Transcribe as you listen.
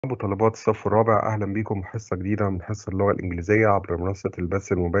طلبات الصف الرابع، أهلا بكم حصة جديدة من حصة اللغة الإنجليزية عبر منصة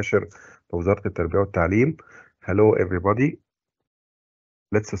البث المباشر بوزارة التربية والتعليم. Hello everybody.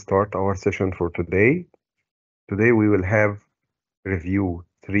 Let's start our session for today. Today we will have review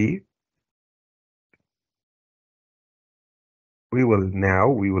 3. We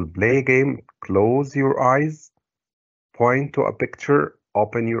will play a game. Close your eyes, point to a picture,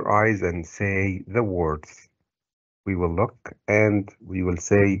 open your eyes and say the words. We will look and we will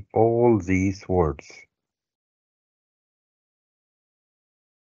say all these words.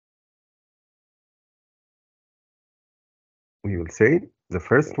 We will say the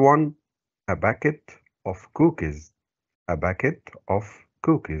first one, a packet of cookies. A packet of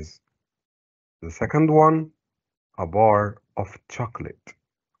cookies. The second one, a bar of chocolate.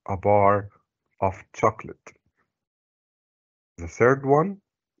 A bar of chocolate. The third one,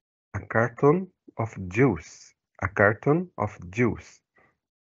 a carton of juice. A carton of juice.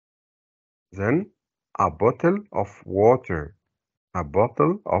 Then a bottle of water. A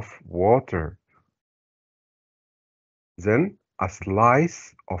bottle of water. Then a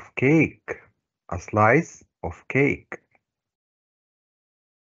slice of cake. A slice of cake.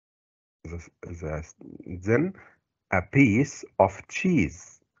 Then a piece of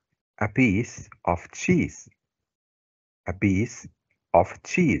cheese. A piece of cheese. A piece of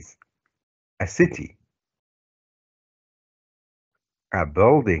cheese. A city. A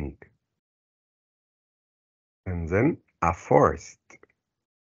building. And then a forest.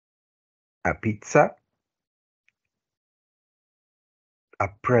 A pizza. A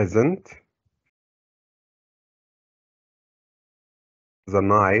present. The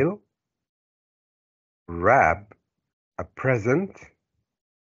Nile. Wrap a present.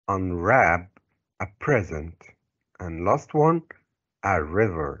 Unwrap a present. And last one, a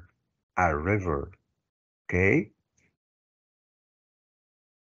river. A river. Okay?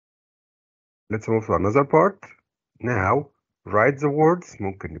 Let's move to another part. Now, write the words.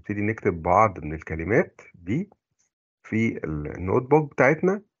 ممكن نبتدي نكتب بعض من الكلمات دي في النوت بوك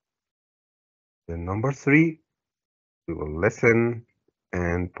بتاعتنا. Then number 3, we will listen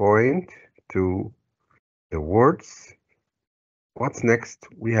and point to the words. What's next?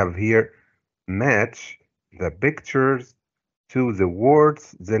 We have here match the pictures to the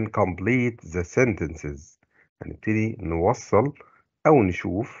words, then complete the sentences. هنبتدي نوصل أو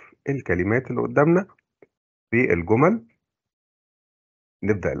نشوف الكلمات اللي قدامنا في الجمل.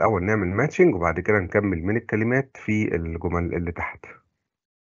 نبدأ الأول نعمل ماتشنج وبعد كده نكمل من الكلمات في الجمل اللي تحت.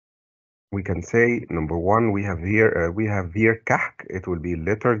 We can say number 1 we have here كحك. It will be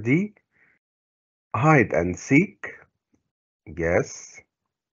letter D. Hide and seek. Yes.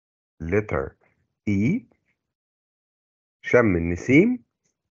 Letter E. شم النسيم.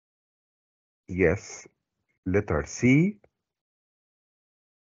 Yes. Letter C.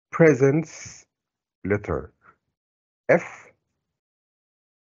 Presents. Letter F.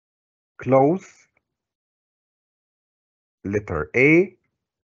 Close. Letter A.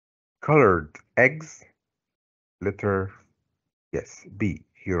 Colored eggs. Letter yes B.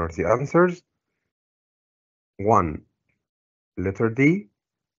 Here are the answers. 1. Letter D.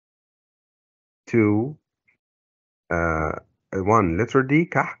 2. 1 letter D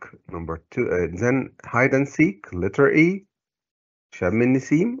كحك. Number 2 then hide and seek letter E. شم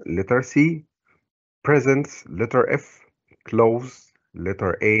النسيم letter C. Presents letter F. Clothes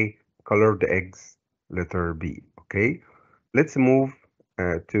letter A. Colored eggs letter B. Okay, let's move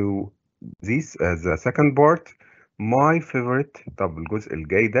to this the second part. My favorite. طب الجزء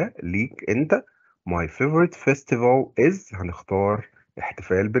الجاي ده ليك انت. My favorite festival is. هنختار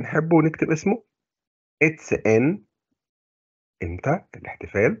احتفال بنحبه ونكتب اسمه. It's in. امتى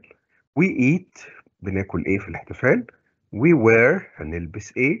الاحتفال. We eat. بناكل ايه في الاحتفال. We wear.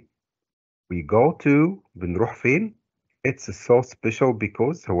 هنلبس ايه. We go to. بنروح فين. It's so special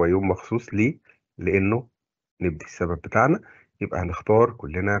because. هو يوم مخصوص ليه. لانه نبدي السبب بتاعنا. يبقى هنختار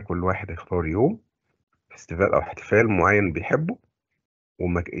كلنا. كل واحد يختار يوم فيستيفال او احتفال معين بيحبه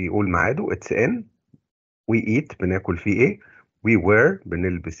وما يقول ميعاده. It's in. We eat. بناكل فيه ايه. We wear.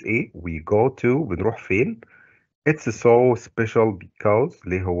 بنلبس ايه. We go to. بنروح فين. It's so special because.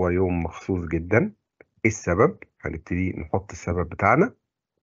 ليه هو يوم مخصوص جدا. ايه السبب. هنبتدي نحط السبب بتاعنا.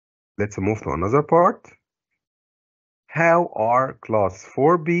 Let's move to another part. How are class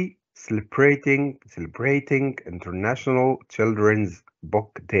 4B celebrating International Children's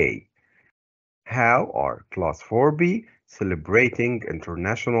Book Day? How are class 4B celebrating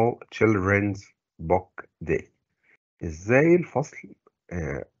International Children's Book Day? ازاي الفصل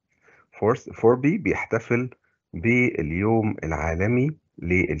 4B بيحتفل باليوم العالمي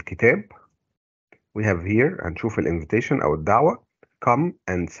للكتاب. We have here هنشوف الانفيتيشن او الدعوة. come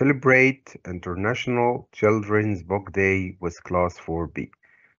and celebrate International Children's Book Day with class 4B.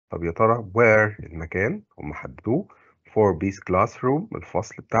 طب يا ترى where المكان هم حددوه 4B's classroom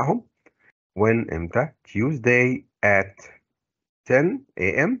الفصل بتاعهم. when امتى Tuesday at 10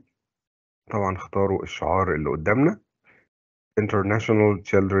 a.m. طبعا اختاروا الشعار اللي قدامنا International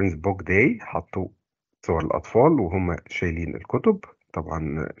Children's Book Day، حطوا صور الأطفال وهم شايلين الكتب،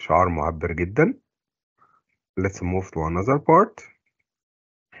 طبعا شعار معبر جدا. Let's move to another part.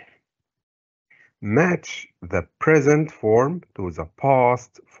 Match the present form to the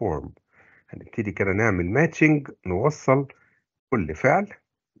past form. هنبتدي كده نعمل matching، نوصل كل فعل،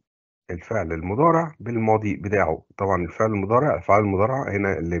 الفعل المضارع بالماضي بتاعه. طبعا الفعل المضارع، الأفعال المضارعة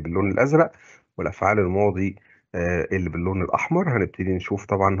هنا اللي باللون الأزرق، والأفعال الماضي اللي باللون الأحمر. هنبتدي نشوف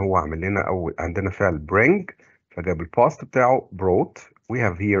طبعا هو عامل لنا أول عندنا فعل bring، فجاب الباست بتاعه brought. We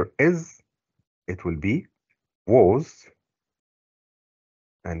have here is، it will be was.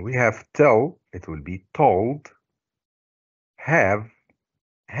 And we have tell, it will be told. Have,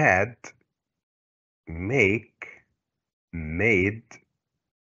 had. Make, made.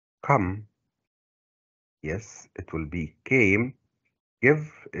 Come, yes, it will be came.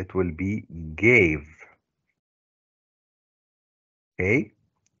 Give, it will be gave. Okay,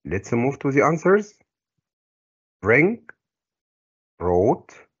 let's move to the answers. Bring,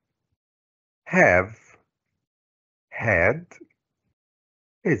 brought. Have, had.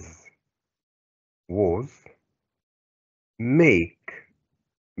 Is, was. Make,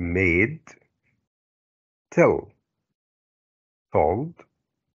 made. Tell, told.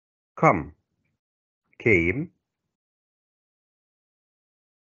 Come, came.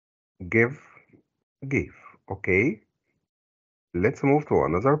 Give, gave. Okay, let's move to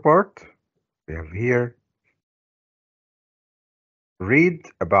another part. We have here read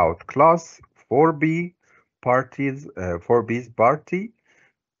about class 4B parties, 4B's party,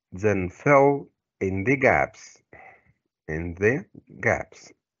 then fill in the gaps. In the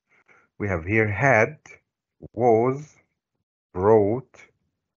gaps, we have here had, was, wrote,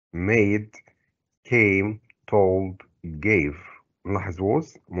 made, came, told, gave. نلاحظ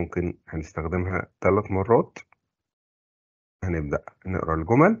was ممكن هنستخدمها 3 مرات. هنبدأ نقرأ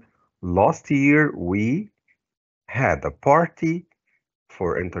الجمل. Last year we had a party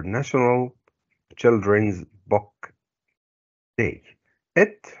for International Children's Book Day.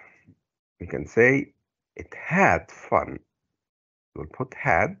 It, we can say, it had fun. We'll put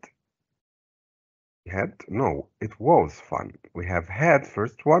had. Had? No, it was fun. We have had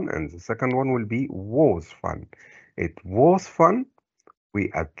first one, and the second one will be was fun. It was fun.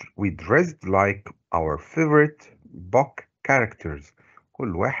 We dressed like our favorite book characters.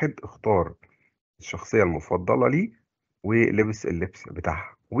 كل واحد اختار الشخصية المفضلة ليه ولبس اللبس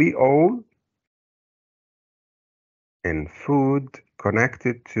بتاعها. We all in food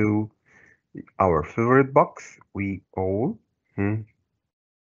connected to our favorite books. We all,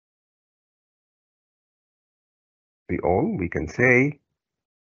 we can say,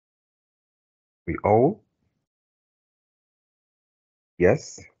 we all,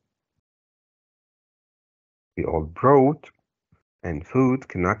 yes, we all brought, and food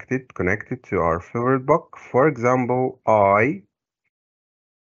connected to our favorite book. For example,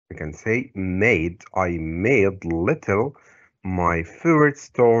 we can say made, I made little, my favorite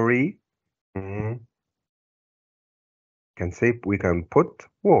story. Can say, we can put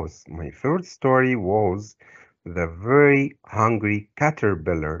was, my favorite story was The Very Hungry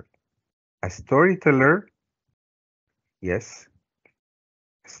Caterpillar. A storyteller, yes,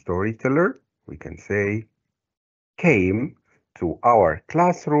 storyteller, we can say, came to our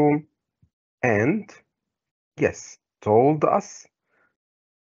classroom and, yes, told us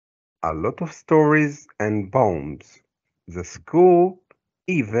a lot of stories and poems. The school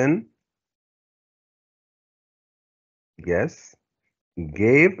even, yes,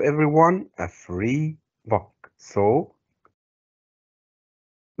 gave everyone a free book. So,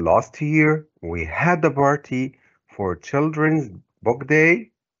 last year we had a party for Children's Book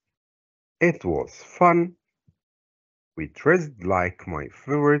Day. It was fun. We dressed like my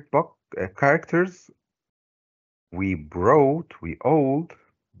favorite book characters. We all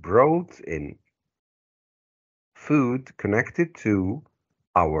brought in food connected to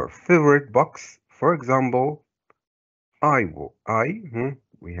our favorite books. For example, I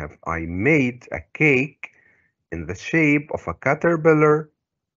made a cake in the shape of a caterpillar.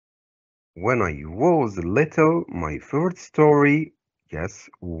 When I was little, my favorite story, yes,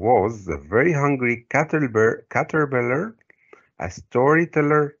 was The Very Hungry Caterpillar. A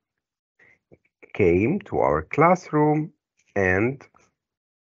storyteller came to our classroom and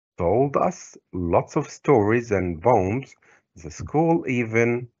told us lots of stories and poems. The school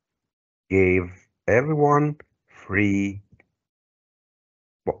even gave everyone free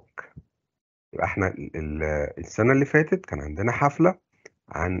book. يبقى احنا السنة اللي فاتت كان عندنا حفلة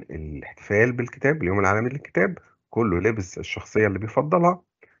عن الاحتفال بالكتاب، اليوم العالمي للكتاب. كله لبس الشخصية اللي بيفضلها.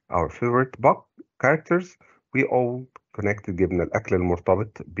 Our favorite book characters. We all connected. جبنا الأكل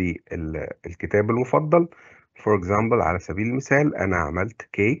المرتبط بالكتاب المفضل. For example، على سبيل المثال، أنا عملت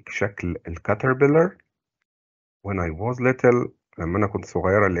كيك شكل الكاتربيلر when I was little. لما أنا كنت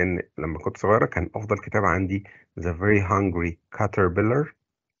صغيرة، لأن لما كنت صغيرة كان أفضل كتاب عندي The Very Hungry Caterpillar،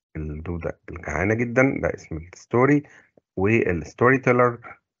 الدودة الجعانة جدا، ده اسم الستوري. والستوري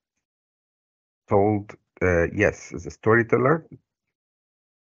تيلر told yes, the storyteller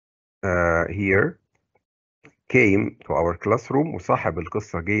here came to our classroom. وصاحب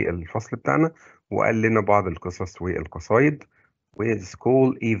القصة جه الفصل بتاعنا وقال لنا بعض القصص والقصايد. with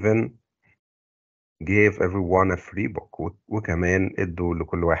school even gave everyone a free book. وكمان ادوا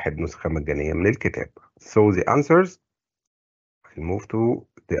لكل واحد نسخة مجانية من الكتاب. So the answers, I move to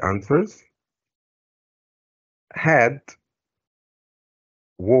the answers. had,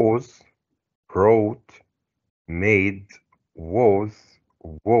 was, wrote, made, was,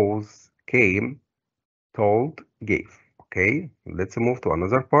 came, told, gave. Okay, let's move to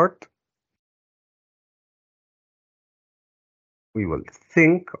another part. We will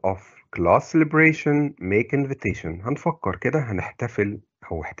think of class celebration, make invitation. هنفكر كده هنحتفل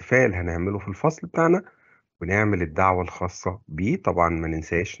أو احتفال هنعمله في الفصل بتاعنا، ونعمل الدعوة الخاصة بيه. طبعا ما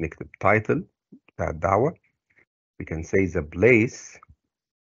ننساش نكتب title بتاع الدعوة. We can say the place,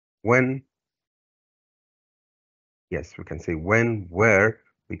 when. Yes, we can say when, where.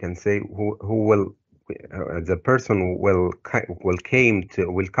 We can say who will, the person will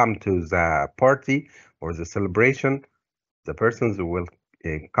come to the party or the celebration. The persons who will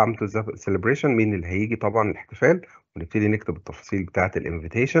come to the celebration. مين اللي هيجي طبعا الاحتفال. ونبتدي نكتب التفاصيل بتاعت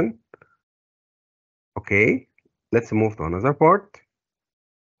الانفيتيشن. Okay, let's move to another part.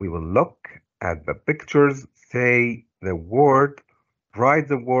 We will look at the pictures, say the word, write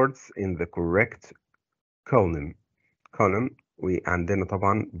the words in the correct column. وعندنا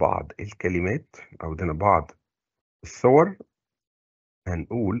طبعا بعض الكلمات، عندنا بعض الصور.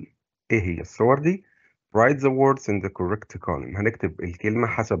 هنقول ايه هي الصور دي. Write the words in the correct column. هنكتب الكلمة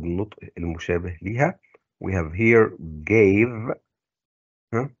حسب النطق المشابه ليها. We have here gave,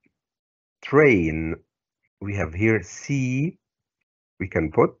 train. We have here see. We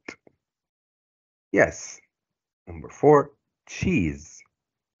can put yes. Number 4, cheese.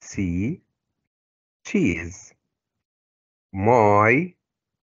 See, cheese. My,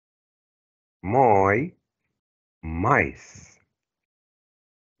 mice.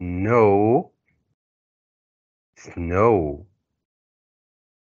 No, snow.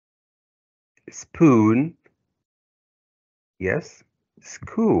 Spoon, yes,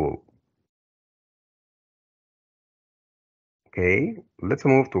 school. Okay, let's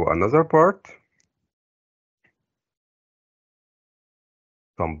move to another part.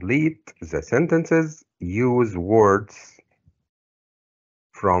 Complete the sentences. Use words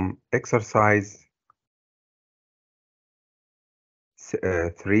from exercise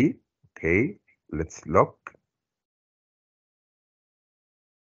 3. Okay, let's look.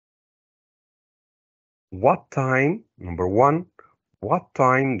 What time? Number 1. What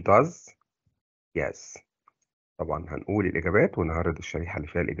time does? Yes. طبعا هنقول الإجابات ونعرض الشريحة اللي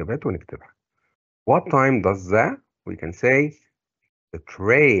فيها الإجابات ونكتبها. What time does the? We can say the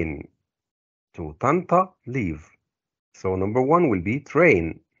train to Tanta leave. So number 1 will be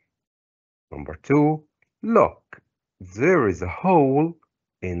train. Number 2, look, there is a hole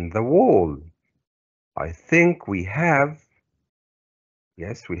in the wall. I think we have,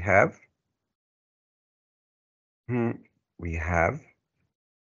 yes, we have, we have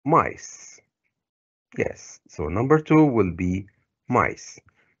mice. Yes, so number 2 will be mice.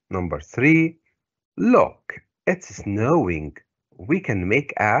 Number 3, look, it's snowing. We can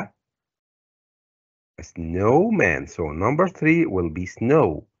make a snowman. So number 3 will be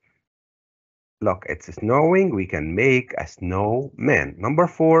snow. Look, it's snowing. We can make a snowman. Number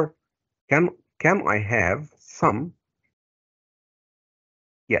 4, can I have some?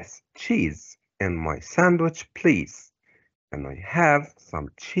 Yes, cheese in my sandwich, please. Can I have some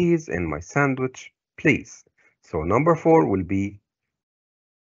cheese in my sandwich, please? So number 4 will be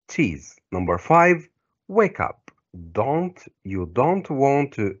cheese. Number 5, wake up. You don't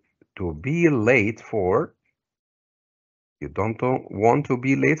want to be late for? You don't want to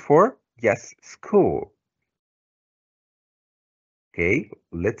be late for? Yes, school. Okay,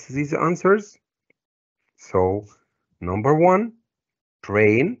 let's see the answers. So number 1,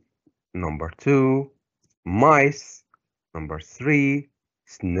 train. Number 2, mice. Number 3,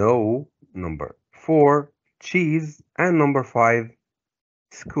 snow. Number 4, cheese. And number 5,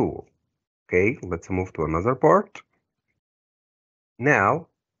 school. Okay, let's move to another part. Now,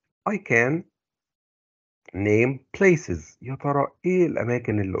 I can name places. يا ترى إيه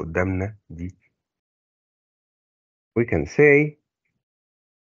الأماكن اللي قدامنا دي؟ We can say,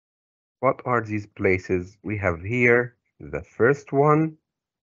 what are these places? We have here the first one.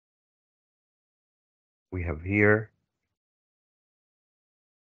 We have here,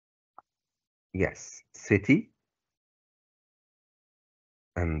 yes, city.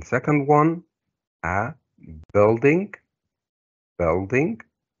 And second one, a building. Building.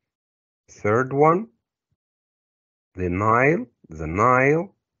 Third one, the Nile. The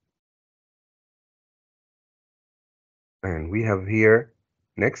Nile. And we have here,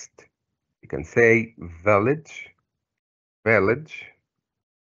 next, you can say village. Village.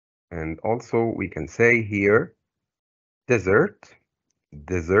 And also we can say here, desert.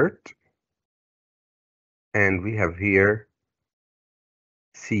 Desert. And we have here,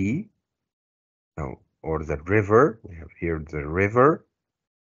 sea. No, or the river. We have here the river.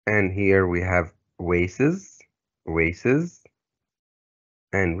 And here we have oasis. Oasis.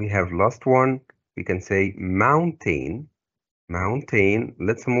 And we have last one, we can say mountain. Mountain.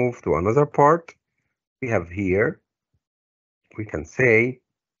 Let's move to another part. We have here, we can say,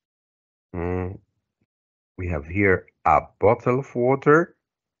 we have here a bottle of water.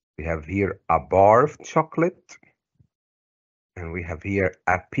 We have here a bar of chocolate. And we have here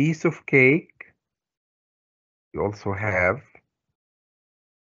a piece of cake. We also have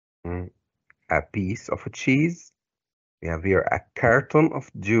a piece of cheese. We have here a carton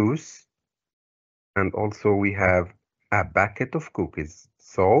of juice. And also we have a packet of cookies.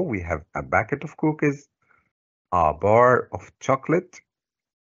 So we have a packet of cookies, a bar of chocolate,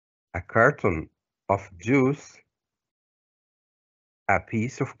 a carton of juice, a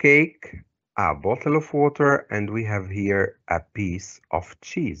piece of cake, a bottle of water, and we have here a piece of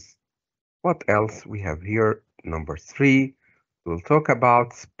cheese. What else we have here? Number 3, we'll talk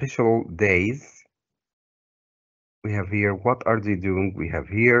about special days. We have here, what are they doing? We have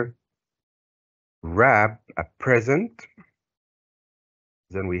here, wrap a present.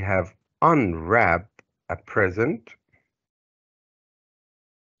 Then we have unwrap a present.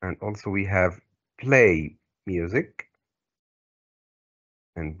 And also we have play music.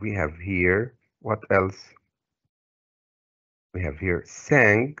 And we have here, what else? We have here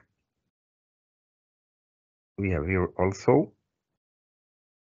sang. We have here also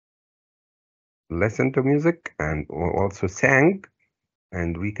listen to music and also sang.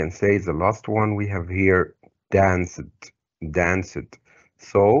 And we can say the last one we have here danced. Danced.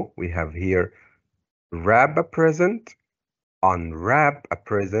 So we have here wrap a present, unwrap a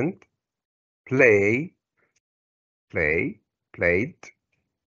present, play, played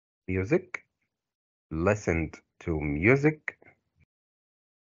music, listened to music,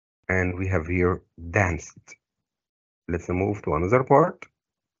 and we have here danced. Let's move to another part.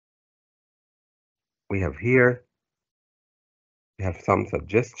 We have here, we have some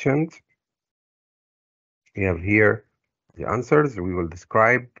suggestions. We have here the answers. We will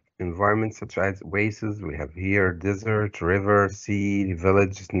describe environments such as oasis. We have here desert, river, sea,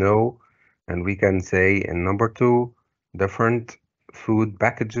 village, snow. And we can say in number 2, different food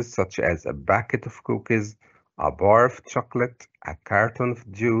packages such as a packet of cookies, a bar of chocolate, a carton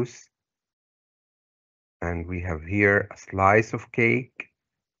of juice. And we have here a slice of cake,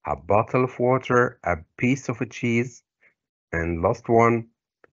 a bottle of water, a piece of cheese. And last one,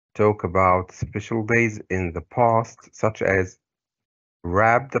 talk about special days in the past, such as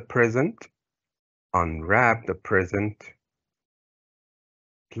wrap the present, unwrap the present,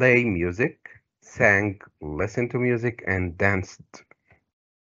 play music, sang, listen to music, and danced.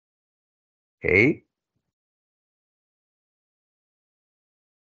 Okay.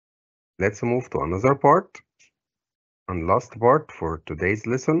 Let's move to another part. And last part for today's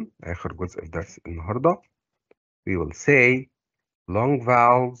lesson, آخر جزء في درس النهاردة. We will say long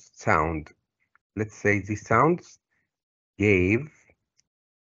vowels sound. Let's say these sounds: gave,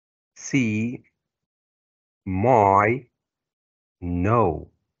 see, my, no.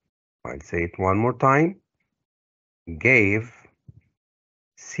 I'll say it one more time. Gave,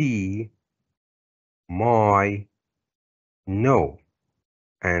 see, my, no.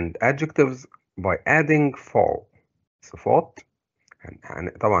 And adjectives by adding fall. صفات.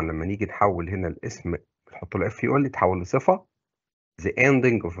 طبعا لما نيجي نحول هنا الاسم نحط له اف يقول لي تحول لصفة. The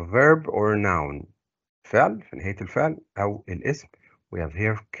ending of a verb or a noun. فعل في نهاية الفعل أو الاسم. We have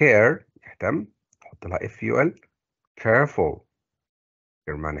here care يهتم نحط لها اف يقول. Careful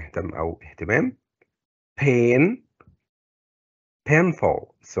بمعنى اهتم أو اهتمام. Pain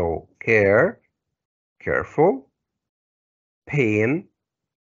painful. So care, careful, pain,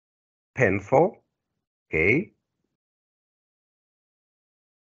 painful. Okay.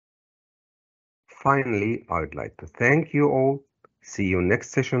 Finally, I'd like to thank you all. See you next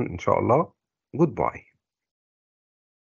session, inshallah. Goodbye.